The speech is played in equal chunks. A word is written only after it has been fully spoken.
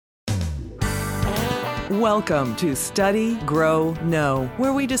Welcome to Study, Grow, Know,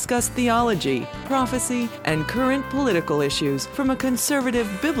 where we discuss theology, prophecy, and current political issues from a conservative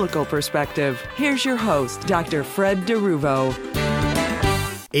biblical perspective. Here's your host, Dr. Fred DeRuvo.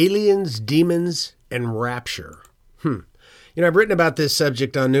 Aliens, demons, and rapture. I've written about this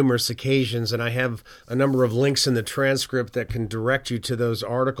subject on numerous occasions, and I have a number of links in the transcript that can direct you to those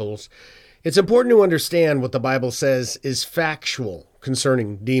articles. It's important to understand what the Bible says is factual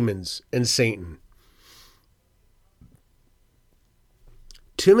concerning demons and Satan.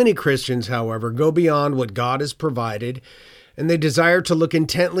 Too many Christians, however, go beyond what God has provided, and they desire to look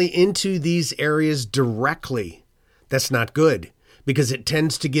intently into these areas directly. That's not good, because it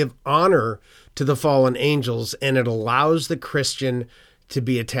tends to give honor to the fallen angels, and it allows the Christian to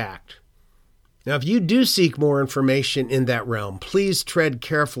be attacked. Now, if you do seek more information in that realm, please tread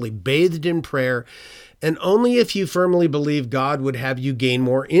carefully, bathed in prayer, and only if you firmly believe God would have you gain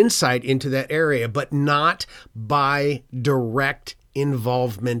more insight into that area, but not by direct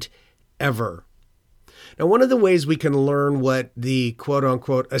involvement ever. Now, one of the ways we can learn what the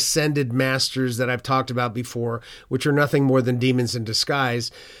quote-unquote ascended masters that I've talked about before, which are nothing more than demons in disguise,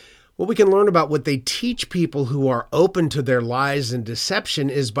 what we can learn about what they teach people who are open to their lies and deception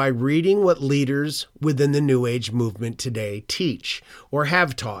is by reading what leaders within the New Age movement today teach or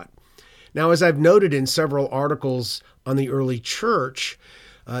have taught. Now, as I've noted in several articles on the early church,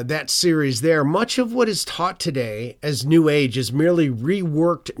 that series there, much of what is taught today as New Age is merely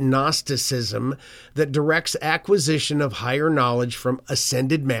reworked Gnosticism that directs acquisition of higher knowledge from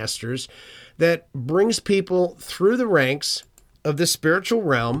ascended masters that brings people through the ranks of the spiritual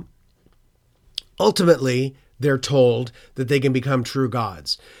realm. Ultimately, they're told that they can become true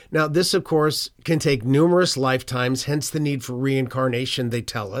gods. Now, this, of course, can take numerous lifetimes, hence the need for reincarnation, they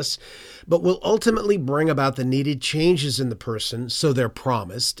tell us, but will ultimately bring about the needed changes in the person, so they're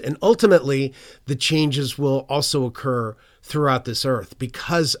promised, and ultimately, the changes will also occur throughout this earth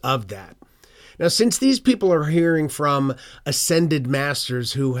because of that. Now, since these people are hearing from ascended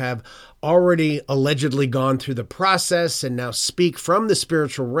masters who have already allegedly gone through the process and now speak from the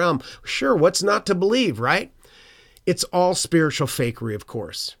spiritual realm, sure, what's not to believe, right? It's all spiritual fakery, of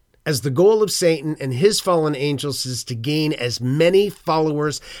course, as the goal of Satan and his fallen angels is to gain as many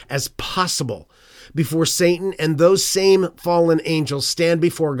followers as possible before Satan and those same fallen angels stand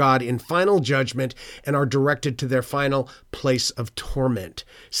before God in final judgment and are directed to their final place of torment.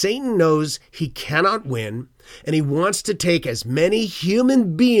 Satan knows he cannot win, and he wants to take as many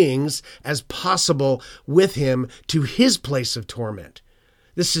human beings as possible with him to his place of torment.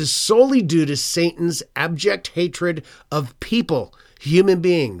 This is solely due to Satan's abject hatred of people, human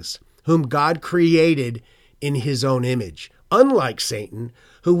beings, whom God created in his own image, unlike Satan,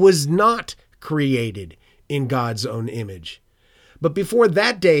 who was not created in God's own image. But before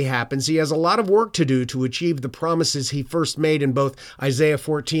that day happens, he has a lot of work to do to achieve the promises he first made in both Isaiah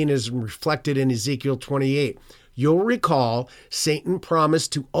 14 as reflected in Ezekiel 28. You'll recall Satan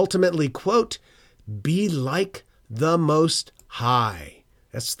promised to ultimately, quote, be like the Most High.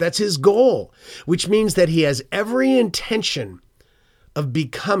 That's his goal, which means that he has every intention of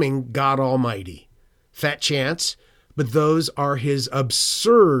becoming God Almighty. Fat chance, but those are his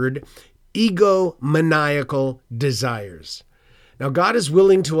absurd, egomaniacal desires. Now, God is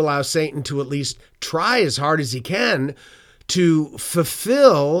willing to allow Satan to at least try as hard as he can to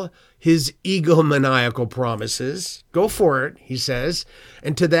fulfill his egomaniacal promises. Go for it, he says.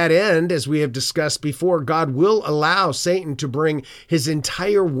 And to that end, as we have discussed before, God will allow Satan to bring his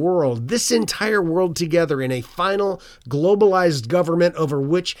entire world, this entire world together in a final globalized government over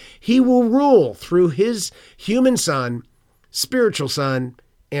which he will rule through his human son, spiritual son,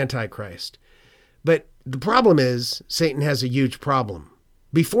 Antichrist. But the problem is, Satan has a huge problem.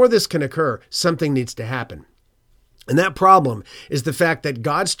 Before this can occur, something needs to happen. And that problem is the fact that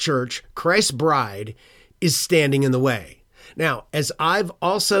God's church, Christ's bride, is standing in the way. Now, as I've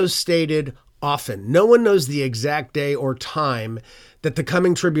also stated often, no one knows the exact day or time that the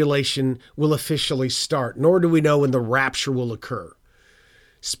coming tribulation will officially start, nor do we know when the rapture will occur.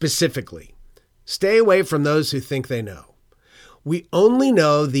 Specifically, stay away from those who think they know. We only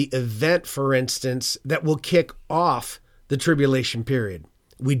know the event, for instance, that will kick off the tribulation period.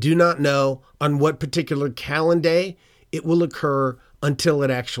 We do not know on what particular calendar day it will occur until it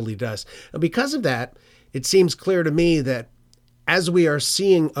actually does. And because of that, it seems clear to me that as we are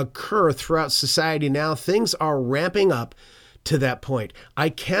seeing occur throughout society now, things are ramping up to that point. I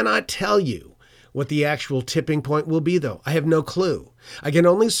cannot tell you what the actual tipping point will be, though. I have no clue. I can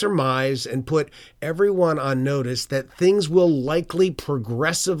only surmise and put everyone on notice that things will likely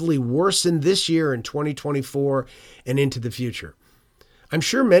progressively worsen this year in 2024 and into the future. I'm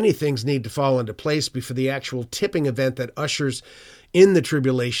sure many things need to fall into place before the actual tipping event that ushers in the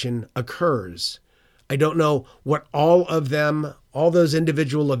tribulation occurs. I don't know what all those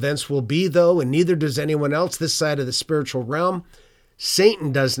individual events will be, though, and neither does anyone else this side of the spiritual realm.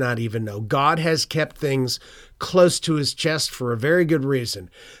 Satan does not even know. God has kept things close to his chest for a very good reason.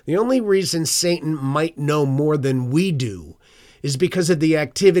 The only reason Satan might know more than we do is because of the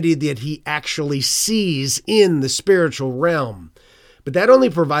activity that he actually sees in the spiritual realm. But that only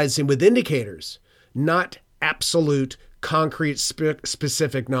provides him with indicators, not absolute, concrete,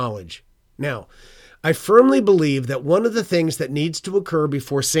 specific knowledge. Now, I firmly believe that one of the things that needs to occur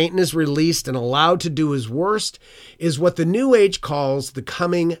before Satan is released and allowed to do his worst is what the New Age calls the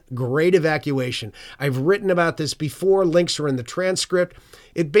coming Great Evacuation. I've written about this before. Links are in the transcript.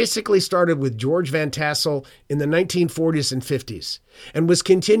 It basically started with George Van Tassel in the 1940s and 50s and was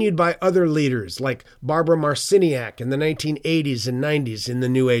continued by other leaders like Barbara Marciniak in the 1980s and 90s in the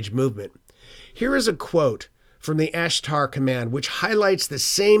New Age movement. Here is a quote from the Ashtar Command, which highlights the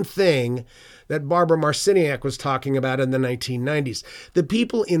same thing that Barbara Marciniak was talking about in the 1990s. The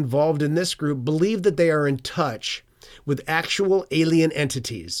people involved in this group believe that they are in touch with actual alien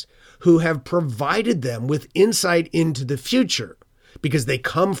entities who have provided them with insight into the future because they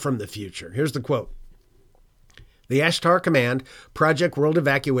come from the future. Here's the quote. The Ashtar Command, Project World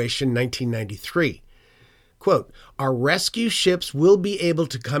Evacuation, 1993. Quote, our rescue ships will be able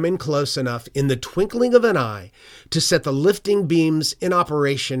to come in close enough in the twinkling of an eye to set the lifting beams in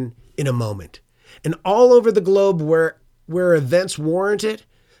operation in a moment. And all over the globe where events warrant it,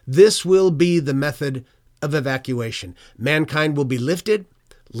 this will be the method of evacuation. Mankind will be lifted,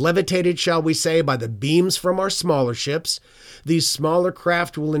 levitated, shall we say, by the beams from our smaller ships. These smaller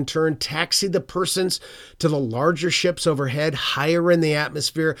craft will in turn taxi the persons to the larger ships overhead, higher in the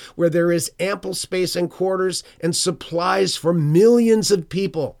atmosphere, where there is ample space and quarters and supplies for millions of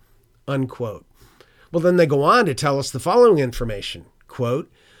people, unquote. Well, then they go on to tell us the following information, quote,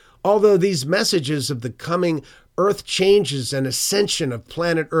 although these messages of the coming Earth changes and ascension of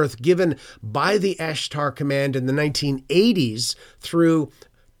planet Earth given by the Ashtar Command in the 1980s through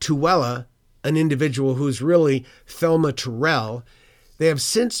Tuwela, an individual who's really Thelma Terrell, they have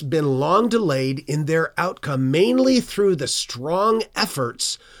since been long delayed in their outcome, mainly through the strong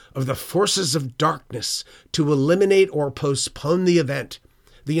efforts of the forces of darkness to eliminate or postpone the event.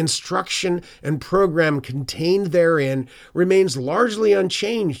 The instruction and program contained therein remains largely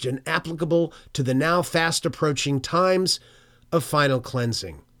unchanged and applicable to the now fast approaching times of final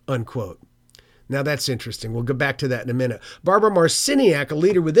cleansing, unquote. Now that's interesting. We'll go back to that in a minute. Barbara Marciniak, a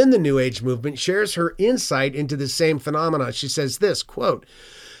leader within the New Age movement, shares her insight into the same phenomena. She says this, quote,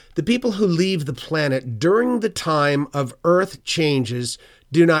 the people who leave the planet during the time of Earth changes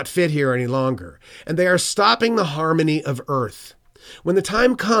do not fit here any longer, and they are stopping the harmony of Earth. When the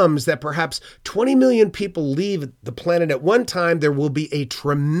time comes that perhaps 20 million people leave the planet at one time, there will be a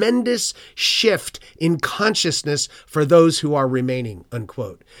tremendous shift in consciousness for those who are remaining,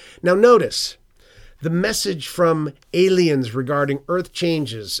 unquote. Now notice, the message from aliens regarding Earth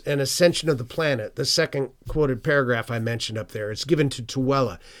changes and ascension of the planet, the second quoted paragraph I mentioned up there, it's given to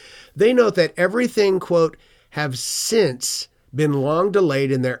Tuwela. They note that everything, quote, have since been long delayed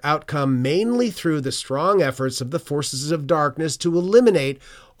in their outcome mainly through the strong efforts of the forces of darkness to eliminate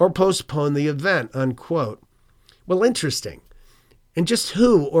or postpone the event, unquote. Well, interesting. And just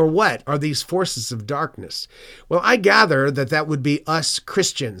who or what are these forces of darkness? Well, I gather that would be us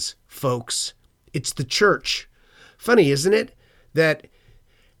Christians, folks. It's the church. Funny, isn't it, that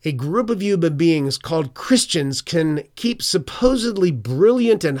a group of human beings called Christians can keep supposedly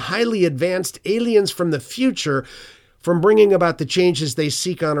brilliant and highly advanced aliens from the future from bringing about the changes they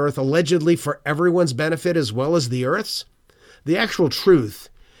seek on Earth allegedly for everyone's benefit as well as the Earth's? The actual truth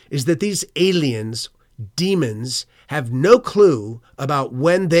is that these aliens, demons, have no clue about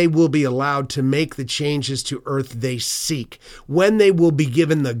when they will be allowed to make the changes to Earth they seek, when they will be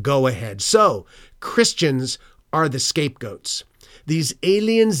given the go-ahead. So, Christians are the scapegoats. These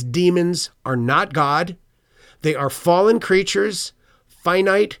aliens, demons, are not God. They are fallen creatures,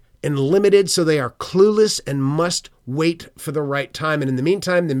 finite and limited, so they are clueless and must wait for the right time. And in the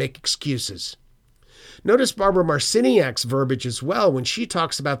meantime, they make excuses. Notice Barbara Marciniak's verbiage as well when she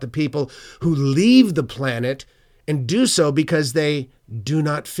talks about the people who leave the planet and do so because they do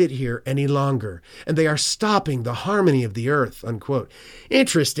not fit here any longer, and they are stopping the harmony of the Earth, unquote.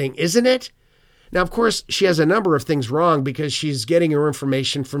 Interesting, isn't it? Now, of course, she has a number of things wrong because she's getting her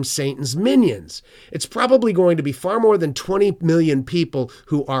information from Satan's minions. It's probably going to be far more than 20 million people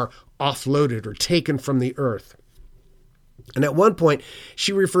who are offloaded or taken from the Earth. And at one point,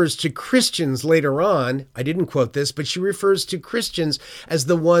 she refers to Christians later on. I didn't quote this, but she refers to Christians as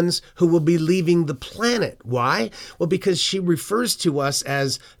the ones who will be leaving the planet. Why? Well, because she refers to us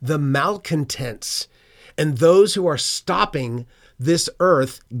as the malcontents and those who are stopping this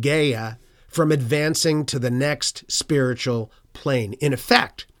earth, Gaia, from advancing to the next spiritual plane. In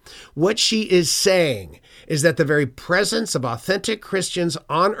effect, what she is saying is that the very presence of authentic Christians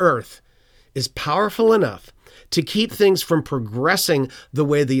on earth is powerful enough to keep things from progressing the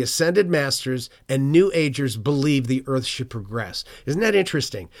way the ascended masters and New Agers believe the earth should progress. Isn't that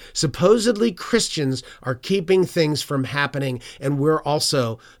interesting? Supposedly Christians are keeping things from happening, and we're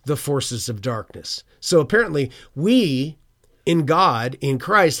also the forces of darkness. So apparently we, in God, in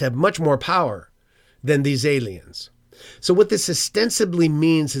Christ, have much more power than these aliens. So what this ostensibly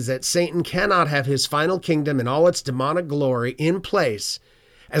means is that Satan cannot have his final kingdom and all its demonic glory in place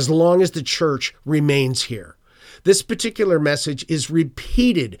as long as the church remains here. This particular message is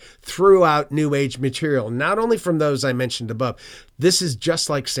repeated throughout New Age material, not only from those I mentioned above. This is just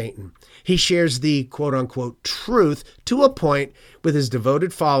like Satan. He shares the quote-unquote truth to a point with his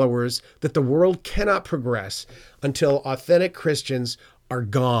devoted followers that the world cannot progress until authentic Christians are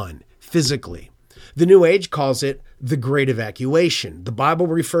gone physically. The New Age calls it the Great Evacuation. The Bible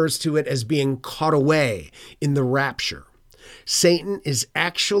refers to it as being caught away in the Rapture. Satan is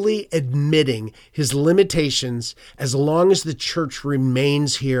actually admitting his limitations as long as the church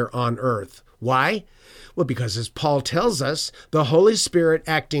remains here on earth. Why? Well, because as Paul tells us, the Holy Spirit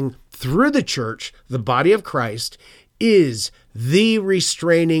acting through the church, the body of Christ, is the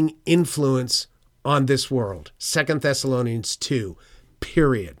restraining influence on this world. 2 Thessalonians 2,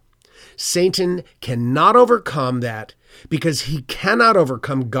 period. Satan cannot overcome that because he cannot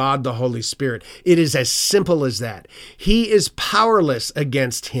overcome God, the Holy Spirit. It is as simple as that. He is powerless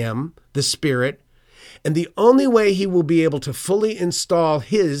against him, the Spirit, and the only way he will be able to fully install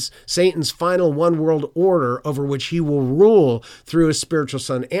Satan's final one world order over which he will rule through his spiritual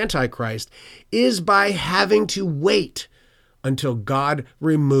son, Antichrist, is by having to wait until God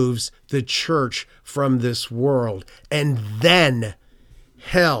removes the church from this world. And then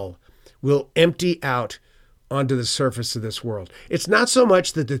hell will empty out onto the surface of this world. It's not so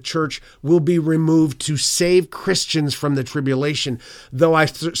much that the church will be removed to save Christians from the tribulation, though I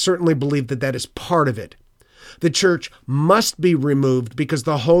certainly believe that that is part of it. The church must be removed because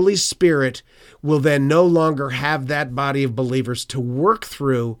the Holy Spirit will then no longer have that body of believers to work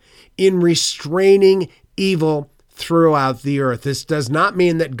through in restraining evil throughout the earth. This does not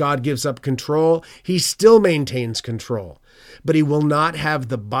mean that God gives up control. He still maintains control. But he will not have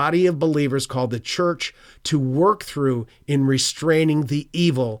the body of believers called the church to work through in restraining the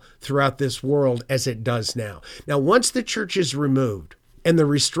evil throughout this world as it does now. Now, once the church is removed and the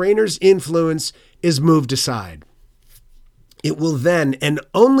restrainer's influence is moved aside, it will then, and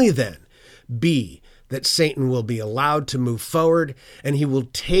only then, be that Satan will be allowed to move forward, and he will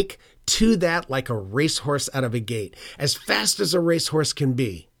take to that like a racehorse out of a gate, as fast as a racehorse can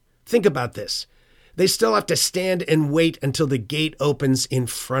be. Think about this. They still have to stand and wait until the gate opens in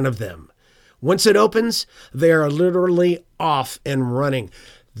front of them. Once it opens, they are literally off and running.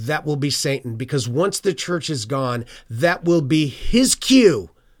 That will be Satan, because once the church is gone, that will be his cue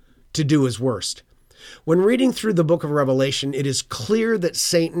to do his worst. When reading through the book of Revelation, it is clear that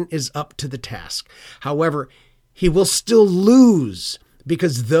Satan is up to the task. However, he will still lose,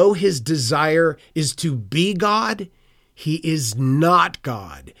 because though his desire is to be God, he is not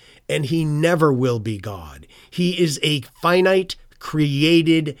God, and he never will be God. He is a finite,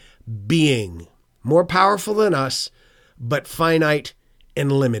 created being, more powerful than us, but finite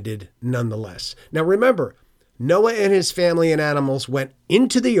and limited nonetheless. Now remember, Noah and his family and animals went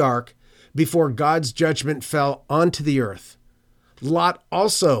into the ark before God's judgment fell onto the earth. Lot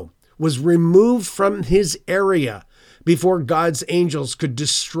also was removed from his area before God's angels could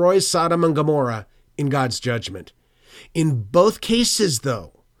destroy Sodom and Gomorrah in God's judgment. In both cases,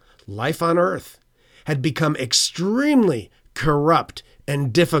 though, life on earth had become extremely corrupt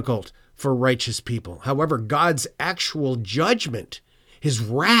and difficult for righteous people. However, God's actual judgment, his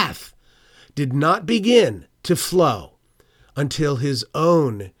wrath, did not begin to flow until his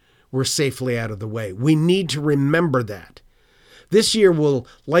own were safely out of the way. We need to remember that. This year will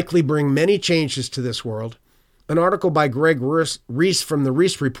likely bring many changes to this world. An article by Greg Reese from the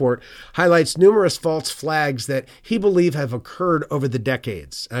Reese Report highlights numerous false flags that he believes have occurred over the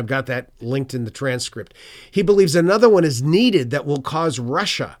decades. I've got that linked in the transcript. He believes another one is needed that will cause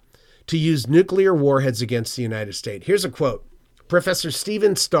Russia to use nuclear warheads against the United States. Here's a quote. Professor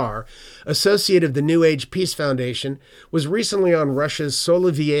Stephen Starr, associate of the New Age Peace Foundation, was recently on Russia's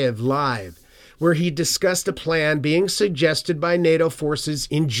Soloviev Live, where he discussed a plan being suggested by NATO forces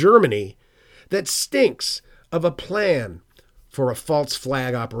in Germany that stinks of a plan for a false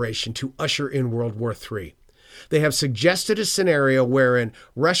flag operation to usher in World War III. They have suggested a scenario wherein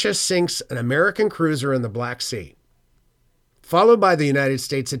Russia sinks an American cruiser in the Black Sea, followed by the United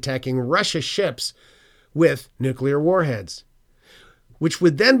States attacking Russia's ships with nuclear warheads, which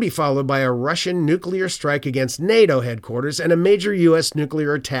would then be followed by a Russian nuclear strike against NATO headquarters and a major U.S.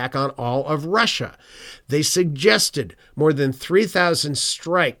 nuclear attack on all of Russia. They suggested more than 3,000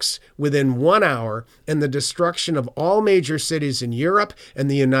 strikes within 1 hour and the destruction of all major cities in Europe and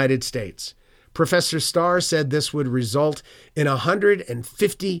the United States. Professor Starr said this would result in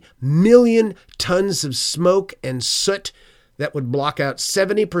 150 million tons of smoke and soot that would block out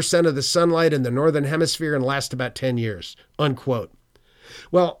 70% of the sunlight in the Northern Hemisphere and last about 10 years, unquote.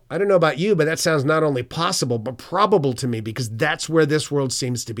 Well, I don't know about you, but that sounds not only possible, but probable to me, because that's where this world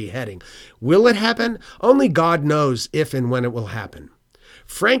seems to be heading. Will it happen? Only God knows if and when it will happen.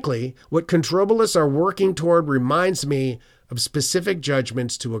 Frankly, what controllalists are working toward reminds me of specific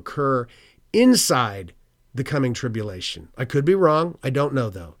judgments to occur inside the coming tribulation. I could be wrong. I don't know,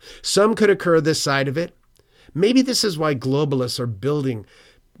 though. Some could occur this side of it. Maybe this is why globalists are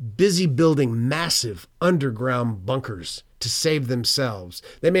busy building massive underground bunkers to save themselves.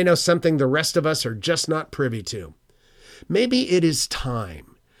 They may know something the rest of us are just not privy to. Maybe it is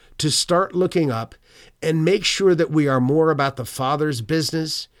time to start looking up and make sure that we are more about the Father's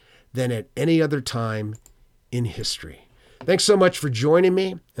business than at any other time in history. Thanks so much for joining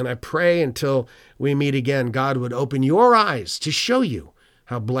me, and I pray until we meet again, God would open your eyes to show you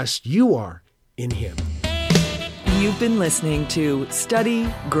how blessed you are in Him. You've been listening to Study,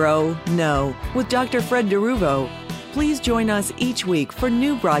 Grow, Know with Dr. Fred DeRuvo. Please join us each week for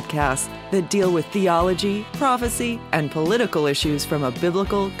new broadcasts that deal with theology, prophecy, and political issues from a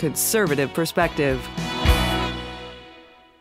biblical, conservative perspective.